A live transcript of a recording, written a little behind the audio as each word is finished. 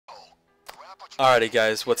Alrighty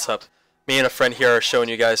guys, what's up? Me and a friend here are showing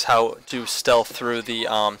you guys how to stealth through the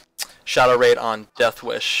shadow raid on Death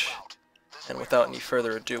Wish. And without any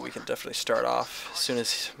further ado, we can definitely start off as soon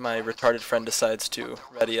as my retarded friend decides to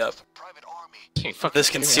ready up. This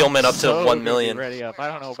concealment up to 1 million. Ready up. I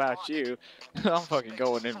don't know about you. I'm fucking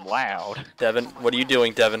going in loud. Devin, what are you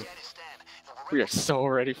doing, Devin? We are so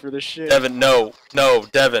ready for this shit. Devin, no,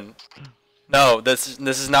 Devin. No, this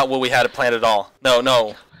is not what we had planned at all.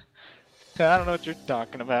 No. I don't know what you're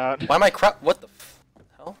talking about. Why am I what the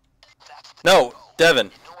hell? No, Devin,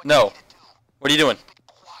 no. What are you doing?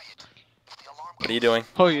 What are you doing?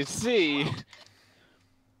 Oh, you see,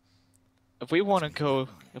 if we want to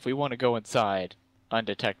go inside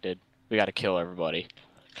undetected, we gotta kill everybody.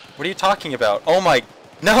 What are you talking about? Oh my,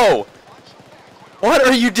 no! What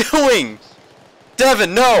are you doing?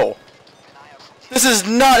 Devin, no! This is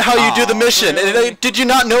not how you do the mission. Really? Did you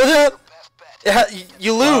not know that?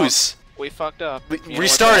 You lose. We fucked up.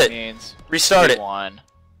 Restart it. Restart it. Won.